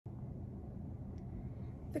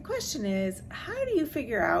The question is, how do you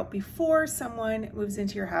figure out before someone moves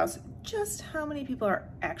into your house just how many people are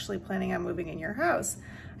actually planning on moving in your house?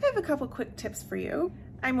 I have a couple quick tips for you.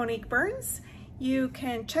 I'm Monique Burns. You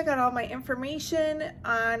can check out all my information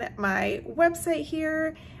on my website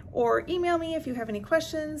here or email me if you have any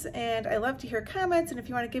questions, and I love to hear comments, and if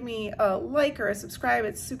you want to give me a like or a subscribe,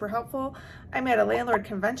 it's super helpful. I'm at a landlord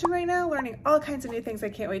convention right now learning all kinds of new things I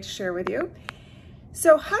can't wait to share with you.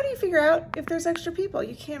 So how do you figure out if there's extra people?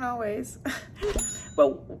 You can't always.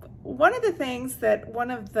 But one of the things that one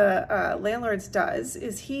of the landlords does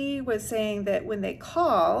is he was saying that when they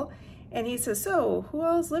call and he says, so who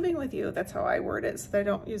all is living with you? That's how I word it. So I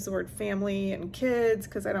don't use the word family and kids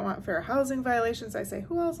because I don't want fair housing violations. I say,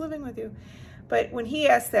 who all is living with you? But when he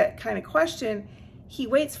asks that kind of question, he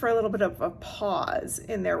waits for a little bit of a pause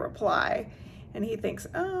in their reply. And he thinks,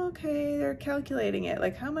 oh, okay, they're calculating it.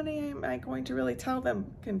 Like, how many am I going to really tell them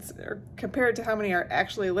compared to how many are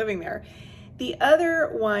actually living there? The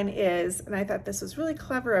other one is, and I thought this was really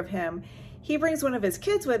clever of him, he brings one of his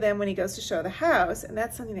kids with him when he goes to show the house. And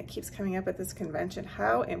that's something that keeps coming up at this convention,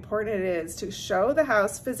 how important it is to show the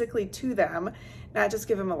house physically to them, not just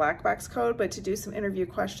give them a lockbox code, but to do some interview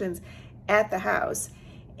questions at the house.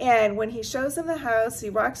 And when he shows them the house, he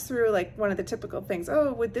walks through like one of the typical things.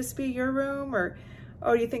 Oh, would this be your room? Or,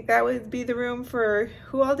 oh, do you think that would be the room for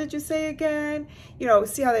who all did you say again? You know,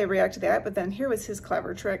 see how they react to that. But then here was his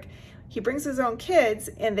clever trick. He brings his own kids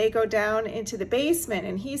and they go down into the basement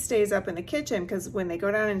and he stays up in the kitchen, because when they go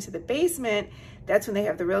down into the basement, that's when they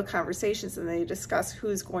have the real conversations and they discuss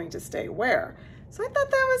who's going to stay where. So I thought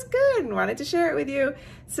that was good and wanted to share it with you.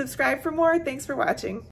 Subscribe for more. Thanks for watching.